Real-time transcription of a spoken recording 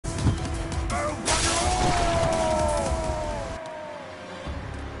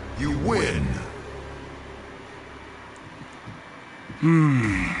You win.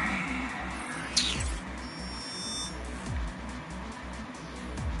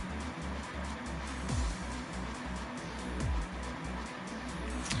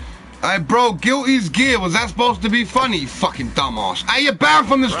 Hey, bro, Guilty's gear, was that supposed to be funny, you fucking dumbass? Hey, you're banned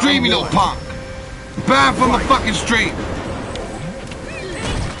from the stream, you little punk. Banned from the fucking stream.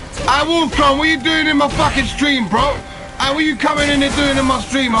 Hey, Wolfcron, what you doing in my fucking stream, bro? Hey, what you coming in there doing in my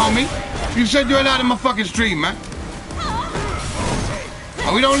stream, homie? You said you're allowed in my fucking stream, man.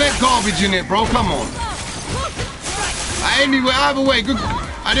 Oh, we don't let garbage in it, bro, come on. Anyway, either way, good.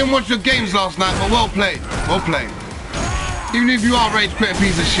 I didn't watch your games last night, but well played. Well played. Even if you are rage quit a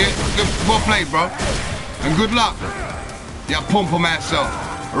piece of shit, good, well played, bro. And good luck. Yeah, pump on myself.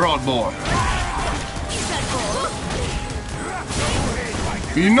 Rod boy.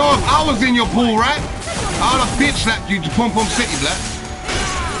 You know if I was in your pool, right? I would have bitch slapped you to Pom Pom City, black.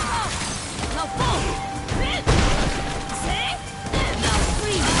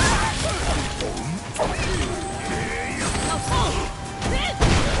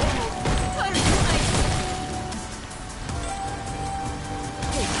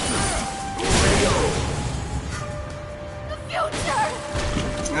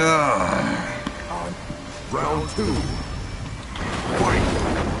 Round 2.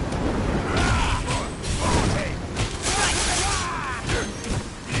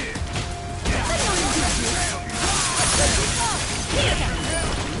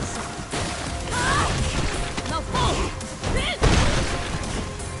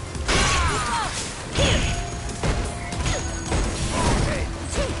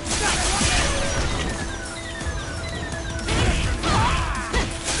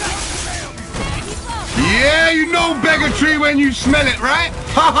 Yeah, you know bigotry when you smell it, right?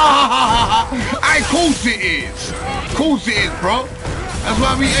 Ha ha ha ha ha. Of course it is. Of course it is, bro. That's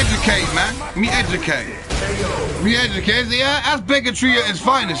why we educate, man. We educate. We educate. Yeah, that's bigotry at its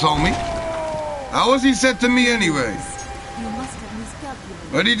finest, homie. How was he said to me anyway?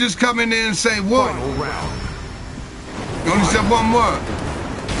 But he just come in there and say what? He only said one word.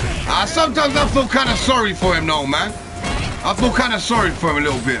 Sometimes I feel kind of sorry for him, though, man. I feel kind of sorry for him a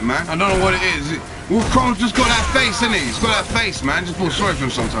little bit, man. I don't know what it is. Wolfcron's just got that face, innit? He's got that face, man. Just feel sorry for him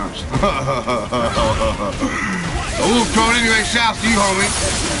sometimes. Wolfcron, anyway, shouts to you, homie.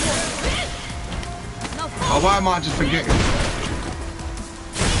 Oh, why am I just forgetting?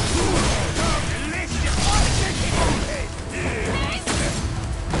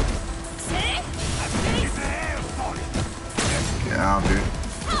 Get out, dude.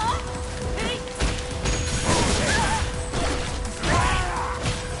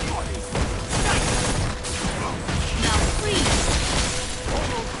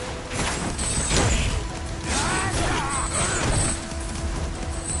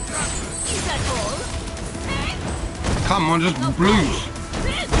 Come on, just blues.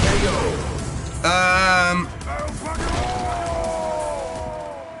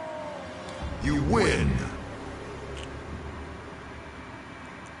 You win.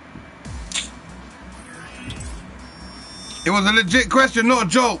 It was a legit question, not a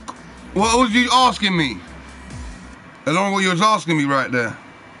joke. What was you asking me? I don't know what you was asking me right there.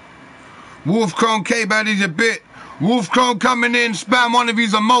 Wolfcron K-Bad is a bit. Wolfcron coming in, spam one of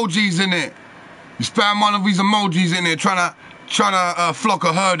these emojis in it. You spam one of these emojis in there, trying to flock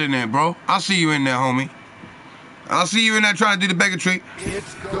a herd in there, bro. I see you in there, homie. I see you in there trying to do the bigotry.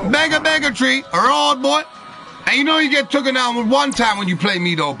 Bigotry, alright, boy. And you know you get taken down with one time when you play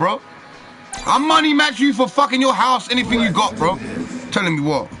me, though, bro. I money match you for fucking your house, anything you got, bro. Telling me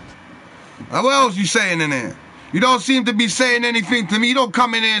what? What else you saying in there? You don't seem to be saying anything to me. You don't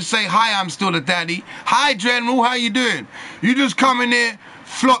come in there and say, hi, I'm still the daddy. Hi, General, how you doing? You just come in there,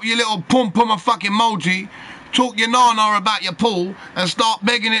 flop your little pum-pum a fucking emoji, talk your nana about your pool, and start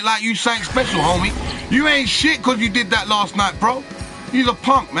begging it like you sang special, homie. You ain't shit because you did that last night, bro. You's a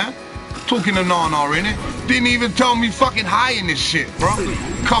punk, man. Talking to nana in it. Didn't even tell me fucking hi in this shit, bro.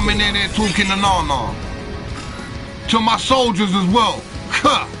 Coming in there talking to nana. To my soldiers as well.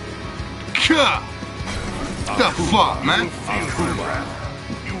 Kuh. Kuh. The fuck, man?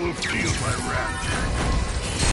 You will feel my wrath.